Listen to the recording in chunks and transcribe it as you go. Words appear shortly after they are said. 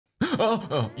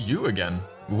You again.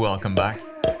 Welcome back.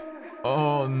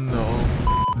 Oh no.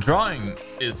 Drawing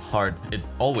is hard. It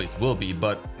always will be,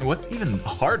 but what's even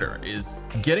harder is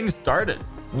getting started.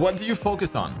 What do you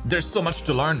focus on? There's so much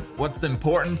to learn. What's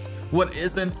important? What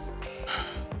isn't?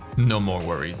 No more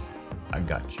worries. I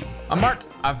got you. I'm Marc.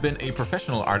 I've been a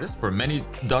professional artist for many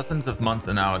dozens of months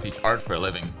and now I teach art for a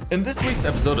living. In this week's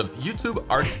episode of YouTube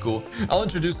Art School, I'll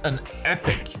introduce an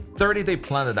epic 30-day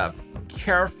plan that I've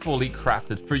carefully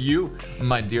crafted for you,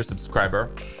 my dear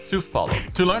subscriber, to follow.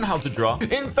 To learn how to draw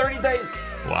in 30 days.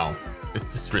 Wow,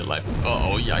 is this real life?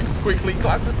 Uh-oh, yikes, quickly,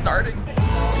 class is starting.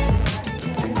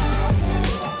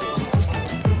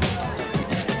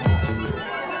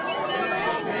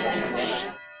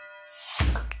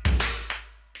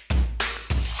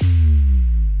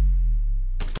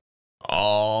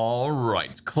 All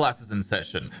right, class is in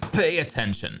session. Pay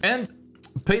attention and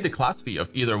pay the class fee of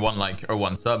either 1 like or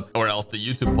 1 sub, or else the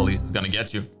YouTube police is gonna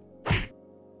get you.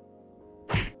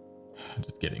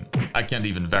 Just kidding. I can't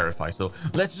even verify, so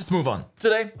let's just move on.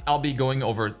 Today, I'll be going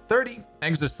over 30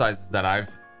 exercises that I've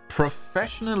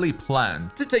professionally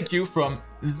planned to take you from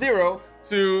 0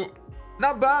 to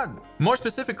not bad. More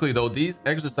specifically though, these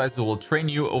exercises will train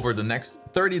you over the next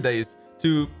 30 days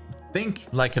to think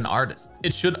like an artist.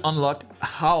 It should unlock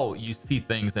how you see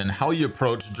things and how you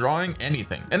approach drawing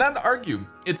anything. And I'd argue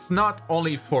it's not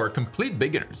only for complete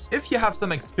beginners. If you have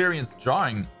some experience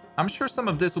drawing, I'm sure some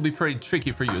of this will be pretty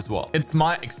tricky for you as well. It's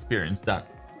my experience that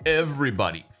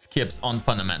everybody skips on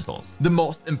fundamentals, the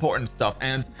most important stuff,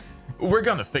 and we're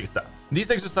gonna fix that.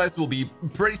 These exercises will be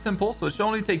pretty simple, so it should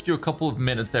only take you a couple of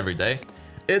minutes every day.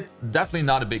 It's definitely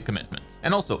not a big commitment.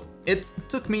 And also, it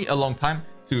took me a long time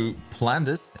to plan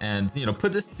this and,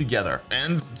 put this together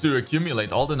and to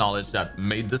accumulate all the knowledge that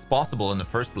made this possible in the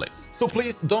first place. So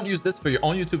please don't use this for your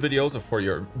own YouTube videos or for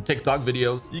your TikTok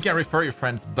videos. You can refer your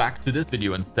friends back to this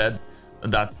video instead.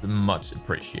 That's much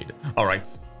appreciated. All right,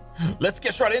 let's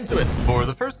get right into it. For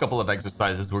the first couple of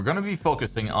exercises, we're going to be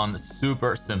focusing on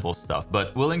super simple stuff,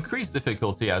 but we'll increase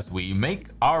difficulty as we make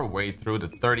our way through the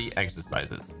 30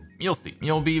 exercises. You'll see.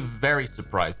 You'll be very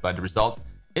surprised by the results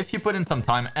if you put in some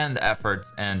time and effort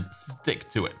and stick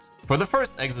to it. For the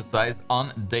first exercise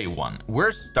on day 1,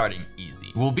 we're starting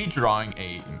easy. We'll be drawing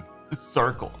a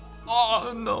circle.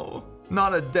 Oh no,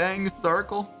 not a dang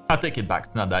circle. I'll take it back,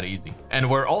 it's not that easy. And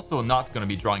we're also not going to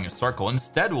be drawing a circle.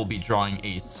 Instead, we'll be drawing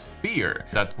a sphere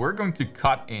that we're going to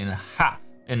cut in half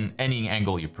in any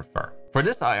angle you prefer. For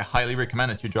this, I highly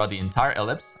recommend that you draw the entire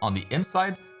ellipse on the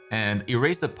inside and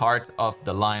erase the part of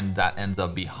the line that ends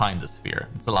up behind the sphere.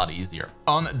 It's a lot easier.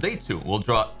 On day 2, we'll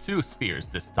draw 2 spheres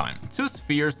this time. 2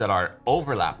 spheres that are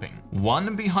overlapping,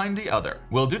 one behind the other.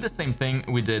 We'll do the same thing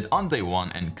we did on day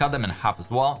 1 and cut them in half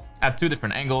as well, at 2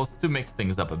 different angles to mix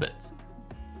things up a bit.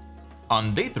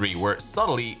 On day 3, we're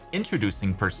subtly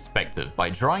introducing perspective by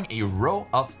drawing a row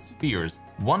of spheres,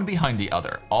 one behind the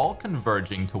other, all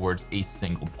converging towards a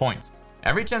single point.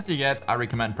 Every chance you get, I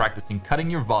recommend practicing cutting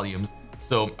your volumes,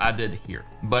 so I did here,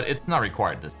 but it's not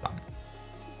required this time.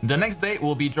 The next day,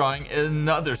 we'll be drawing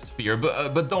another sphere,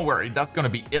 but don't worry, that's gonna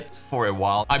be it for a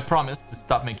while. I promise to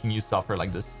stop making you suffer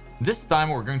like this. This time,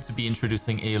 we're going to be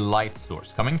introducing a light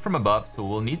source coming from above, so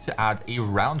we'll need to add a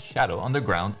round shadow on the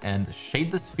ground and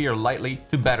shade the sphere lightly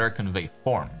to better convey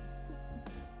form.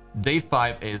 Day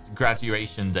 5 is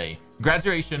graduation day.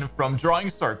 Graduation from drawing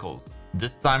circles.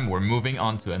 This time, we're moving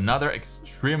on to another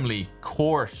extremely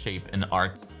core shape in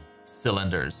art,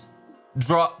 cylinders.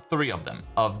 Draw 3 of them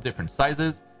of different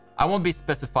sizes. I won't be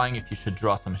specifying if you should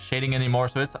draw some shading anymore,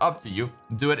 so it's up to you.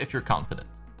 Do it if you're confident.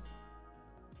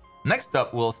 Next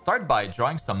up, we'll start by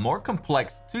drawing some more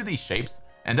complex 2D shapes,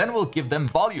 and then we'll give them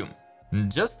volume.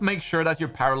 Just make sure that your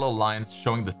parallel lines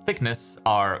showing the thickness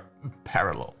are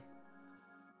parallel.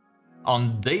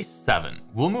 On day 7,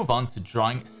 we'll move on to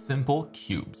drawing simple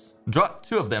cubes. Draw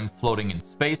 2 of them floating in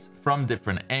space from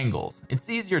different angles. It's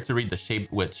easier to read the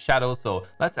shape with shadows, so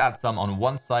let's add some on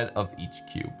one side of each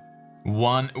cube.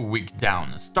 1 week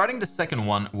down, starting the second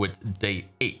one with day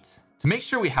 8. To make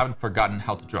sure we haven't forgotten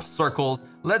how to draw circles,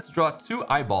 let's draw 2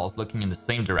 eyeballs looking in the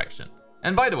same direction.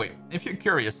 And by the way, if you're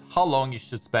curious how long you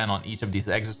should spend on each of these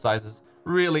exercises,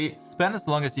 really spend as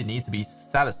long as you need to be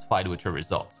satisfied with your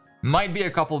results. Might be a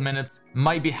couple minutes,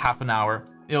 might be half an hour,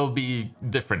 it'll be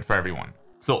different for everyone.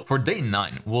 So for day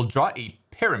 9, we'll draw a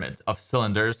pyramid of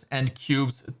cylinders and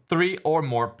cubes 3 or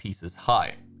more pieces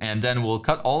high. And then we'll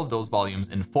cut all of those volumes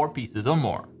in 4 pieces or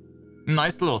more.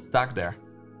 Nice little stack there.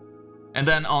 And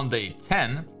then on day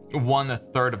 10,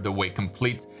 1/3 of the way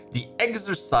complete, the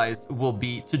exercise will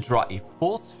be to draw a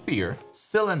full sphere,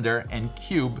 cylinder, and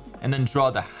cube, and then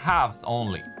draw the halves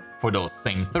only for those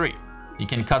same 3. You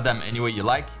can cut them any way you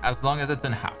like, as long as it's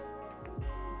in half.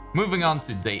 Moving on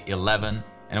to day 11,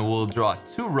 and we'll draw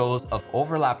 2 rows of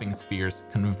overlapping spheres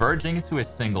converging to a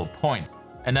single point,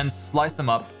 and then slice them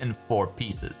up in 4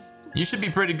 pieces. You should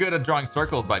be pretty good at drawing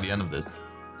circles by the end of this.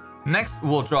 Next,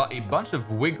 we'll draw a bunch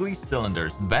of wiggly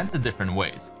cylinders bent in different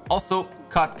ways, also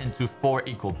cut into 4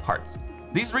 equal parts.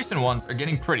 These recent ones are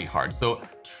getting pretty hard, so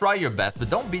try your best,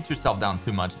 but don't beat yourself down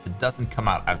too much if it doesn't come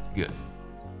out as good.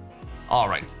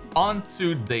 Alright, on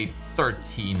to day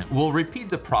 13. We'll repeat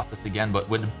the process again, but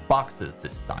with boxes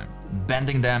this time,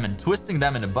 bending them and twisting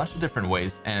them in a bunch of different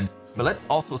ways, but let's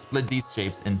also split these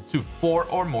shapes into 4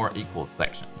 or more equal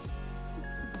sections.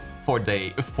 For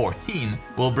day 14,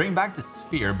 we'll bring back the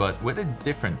sphere, but with a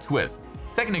different twist.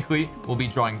 Technically, we'll be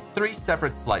drawing 3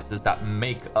 separate slices that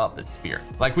make up a sphere,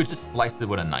 like we just sliced it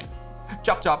with a knife.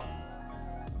 Chop chop!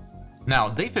 Now,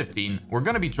 day 15, we're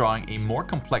going to be drawing a more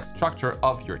complex structure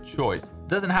of your choice.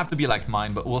 Doesn't have to be like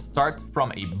mine, but we'll start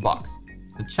from a box.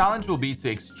 The challenge will be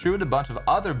to extrude a bunch of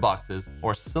other boxes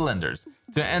or cylinders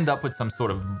to end up with some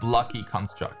sort of blocky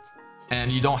construct.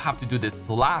 And you don't have to do this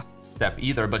last step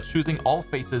either, but choosing all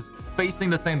faces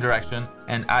facing the same direction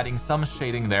and adding some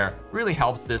shading there really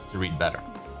helps this to read better.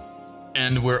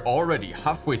 And we're already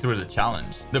halfway through the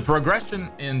challenge. The progression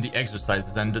in the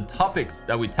exercises and the topics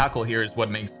that we tackle here is what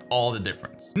makes all the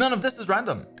difference. None of this is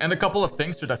random, and a couple of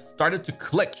things should have started to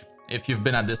click if you've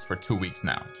been at this for 2 weeks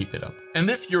now. Keep it up. And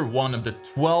if you're one of the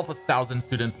 12,000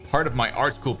 students part of my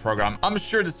art school program, I'm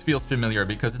sure this feels familiar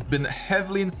because it's been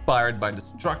heavily inspired by the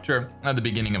structure at the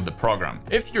beginning of the program.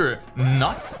 If you're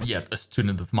not yet a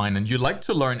student of mine and you'd like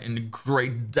to learn in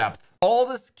great depth all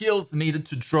the skills needed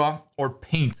to draw or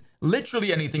paint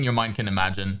literally anything your mind can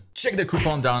imagine, check the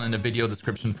coupon down in the video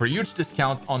description for a huge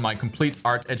discount on my complete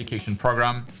art education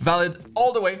program, valid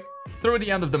all the way through the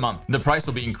end of the month. The price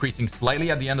will be increasing slightly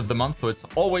at the end of the month, so it's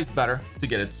always better to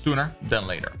get it sooner than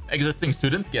later. Existing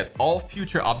students get all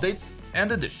future updates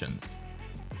and additions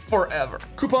forever.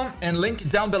 Coupon and link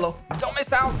down below. Don't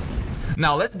miss out!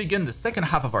 Now let's begin the second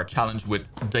half of our challenge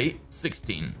with day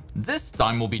 16. This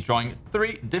time we'll be drawing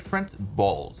 3 different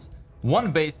balls.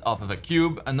 One based off of a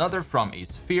cube, another from a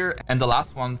sphere, and the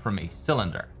last one from a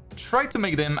cylinder. Try to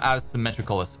make them as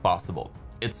symmetrical as possible.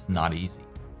 It's not easy.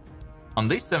 On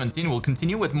day 17, we'll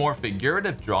continue with more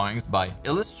figurative drawings by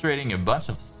illustrating a bunch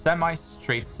of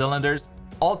semi-straight cylinders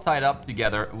all tied up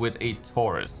together with a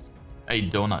torus, a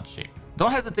donut shape.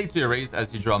 Don't hesitate to erase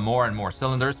as you draw more and more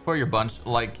cylinders for your bunch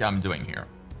like I'm doing here.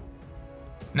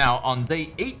 Now on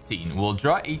day 18, we'll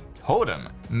draw a totem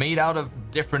made out of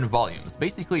different volumes,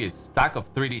 basically a stack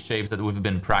of 3D shapes that we've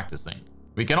been practicing.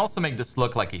 We can also make this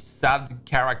look like a sad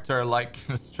character-like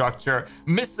structure,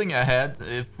 missing a head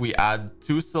if we add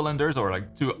 2 cylinders or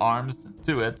like 2 arms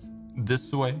to it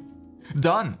this way.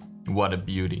 Done! What a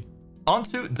beauty. On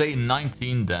to day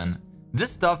 19 then.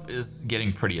 This stuff is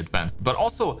getting pretty advanced, but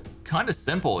also kind of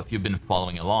simple if you've been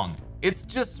following along. It's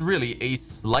just really a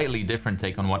slightly different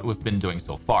take on what we've been doing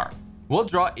so far. We'll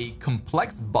draw a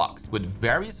complex box with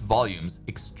various volumes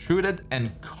extruded and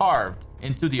carved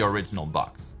into the original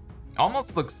box.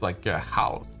 Almost looks like a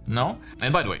house, no?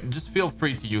 And by the way, just feel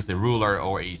free to use a ruler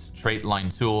or a straight line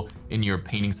tool in your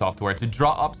painting software to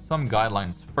draw up some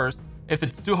guidelines first if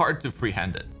it's too hard to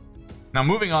freehand it. Now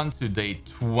moving on to day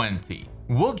 20,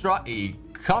 we'll draw a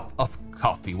cup of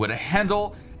coffee with a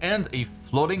handle and a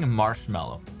floating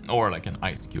marshmallow, or like an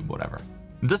ice cube, whatever.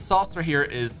 The saucer here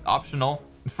is optional.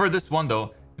 For this one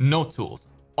though, no tools,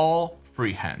 all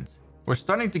freehand. We're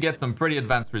starting to get some pretty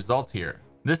advanced results here.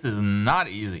 This is not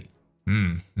easy.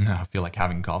 I feel like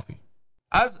having coffee.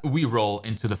 As we roll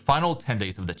into the final 10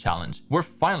 days of the challenge, we're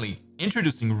finally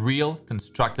introducing real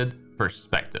constructed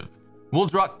perspective. We'll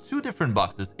draw 2 different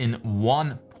boxes in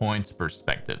 1 point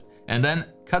perspective, and then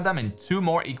cut them in 2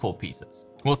 more equal pieces.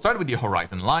 We'll start with the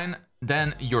horizon line,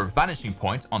 then your vanishing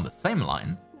point on the same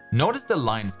line. Notice the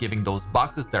lines giving those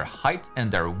boxes their height and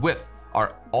their width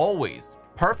are always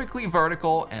perfectly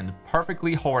vertical and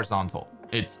perfectly horizontal.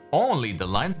 It's only the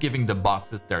lines giving the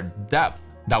boxes their depth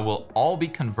that will all be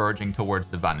converging towards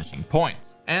the vanishing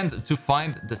point. And to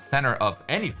find the center of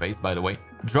any face, by the way,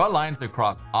 draw lines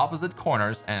across opposite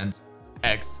corners and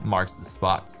X marks the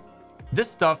spot.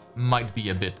 This stuff might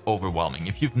be a bit overwhelming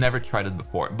if you've never tried it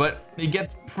before, but it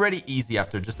gets pretty easy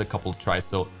after just a couple tries,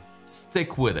 so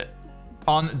stick with it.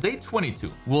 On day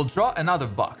 22, we'll draw another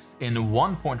box in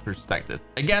 1 point perspective,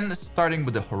 again starting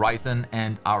with the horizon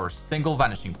and our single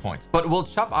vanishing point, but we'll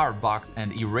chop our box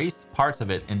and erase parts of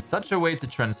it in such a way to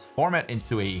transform it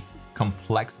into a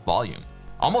complex volume.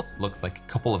 Almost looks like a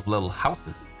couple of little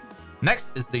houses.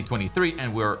 Next is day 23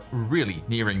 and we're really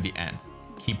nearing the end.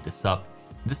 Keep this up.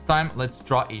 This time, let's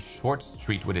draw a short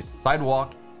street with a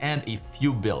sidewalk and a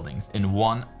few buildings in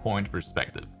 1 point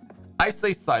perspective. I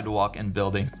say sidewalk and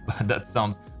buildings, but that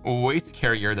sounds way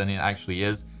scarier than it actually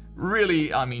is.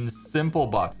 Really, I mean simple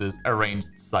boxes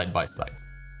arranged side by side.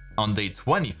 On day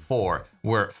 24,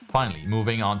 we're finally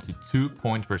moving on to 2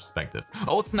 point perspective.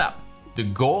 Oh snap! The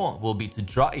goal will be to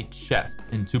draw a chest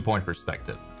in 2 point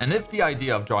perspective. And if the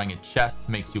idea of drawing a chest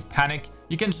makes you panic,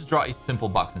 you can just draw a simple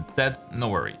box instead, no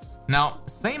worries. Now,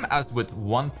 same as with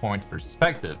 1 point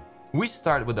perspective, we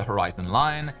start with the horizon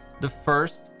line, the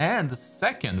first and the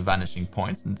second vanishing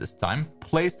points, this time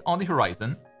placed on the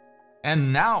horizon.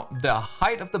 And now the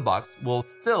height of the box will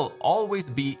still always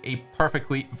be a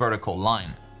perfectly vertical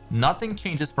line. Nothing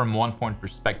changes from 1 point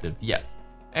perspective yet,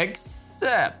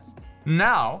 except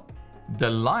now the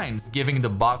lines giving the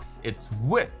box its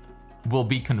width will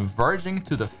be converging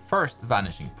to the first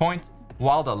vanishing point,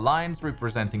 while the lines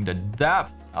representing the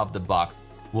depth of the box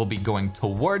will be going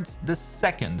towards the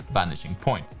second vanishing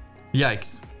point.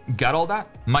 Yikes, got all that?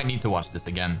 Might need to watch this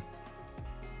again.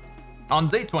 On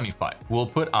day 25, we'll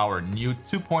put our new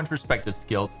 2 point perspective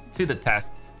skills to the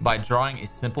test by drawing a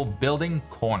simple building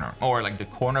corner, or like the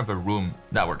corner of a room,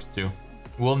 that works too.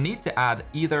 We'll need to add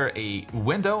either a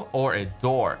window or a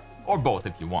door, or both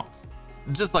if you want.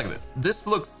 Just like this. This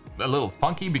looks a little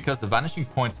funky because the vanishing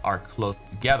points are close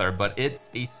together, but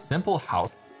it's a simple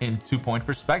house in 2 point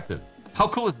perspective. How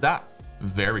cool is that?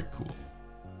 Very cool.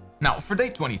 Now, for day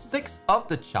 26 of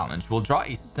the challenge, we'll draw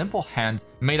a simple hand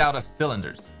made out of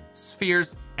cylinders,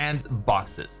 spheres, and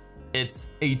boxes. It's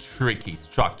a tricky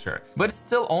structure, but it's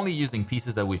still only using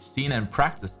pieces that we've seen and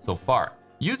practiced so far.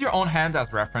 Use your own hand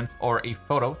as reference or a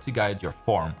photo to guide your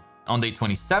form. On day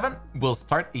 27, we'll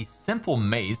start a simple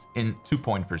maze in 2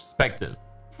 point perspective.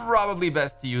 Probably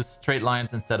best to use straight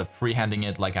lines instead of freehanding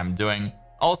it like I'm doing.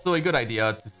 Also a good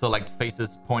idea to select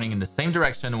faces pointing in the same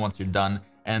direction once you're done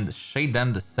and shade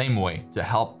them the same way to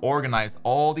help organize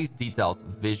all these details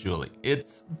visually.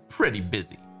 It's pretty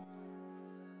busy.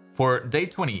 For day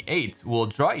 28, we'll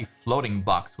draw a floating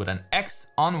box with an X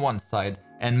on one side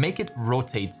and make it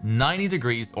rotate 90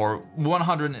 degrees or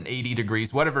 180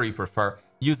 degrees, whatever you prefer,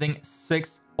 using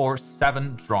 6 or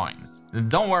 7 drawings.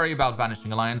 Don't worry about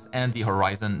vanishing lines and the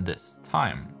horizon this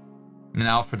time.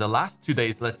 Now for the last 2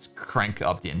 days, let's crank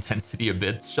up the intensity a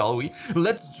bit, shall we?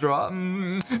 Let's draw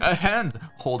a hand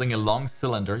holding a long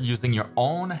cylinder using your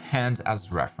own hand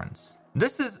as reference.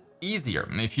 This is easier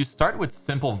if you start with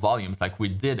simple volumes like we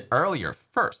did earlier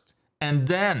first, and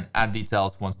then add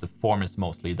details once the form is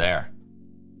mostly there.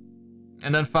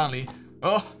 And then finally,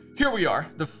 oh, here we are,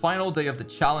 the final day of the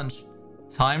challenge.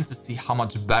 Time to see how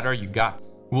much better you got.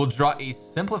 We'll draw a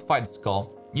simplified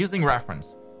skull using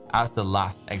reference as the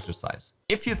last exercise.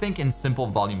 If you think in simple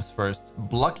volumes first,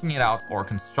 blocking it out or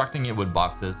constructing it with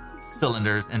boxes,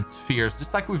 cylinders, and spheres,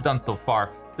 just like we've done so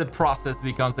far, the process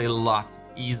becomes a lot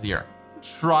easier.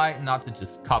 Try not to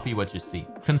just copy what you see.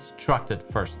 Construct it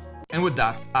first. And with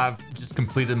that, I've just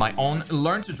completed my own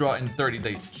Learn to Draw in 30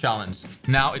 Days challenge.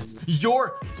 Now it's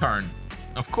your turn.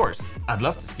 Of course, I'd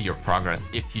love to see your progress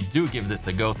if you do give this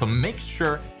a go, so make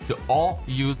sure to all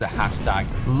use the hashtag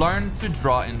Learn to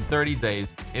Draw in 30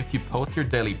 Days if you post your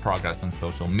daily progress on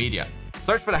social media.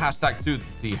 Search for the hashtag too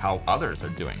to see how others are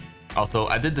doing. Also,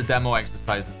 I did the demo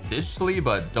exercises digitally,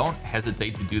 but don't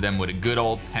hesitate to do them with a good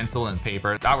old pencil and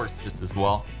paper. That works just as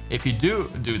well. If you do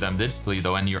them digitally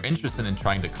though, and you're interested in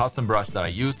trying the custom brush that I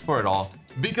used for it all,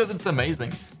 because it's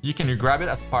amazing, you can grab it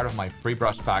as part of my free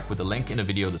brush pack with the link in the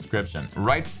video description,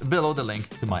 right below the link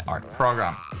to my art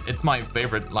program. It's my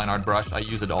favorite line art brush. I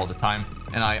use it all the time.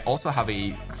 And I also have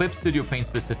a Clip Studio Paint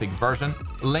specific version,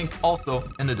 link also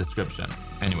in the description.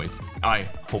 Anyways, I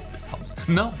hope this helps.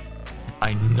 No,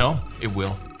 I know it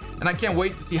will. And I can't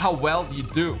wait to see how well you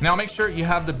do. Now make sure you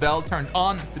have the bell turned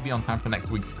on to be on time for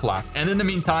next week's class. And in the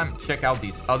meantime, check out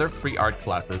these other free art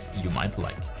classes you might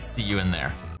like. See you in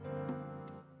there.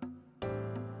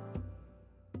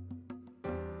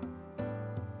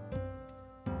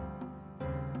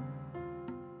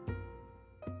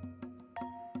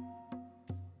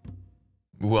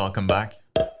 Welcome back.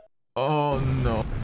 Oh no.